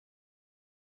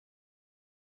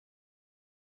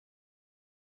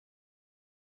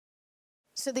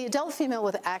So the adult female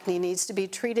with acne needs to be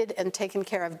treated and taken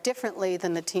care of differently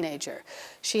than the teenager.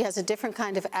 She has a different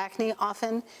kind of acne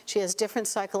often. She has different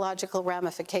psychological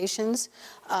ramifications.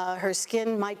 Her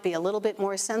skin might be a little bit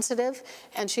more sensitive,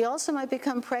 and she also might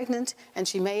become pregnant, and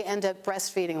she may end up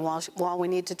breastfeeding while we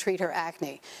need to treat her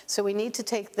acne. So we need to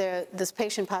take this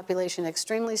patient population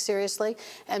extremely seriously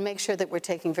and make sure that we're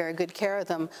taking very good care of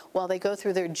them while they go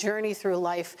through their journey through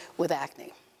life with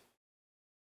acne.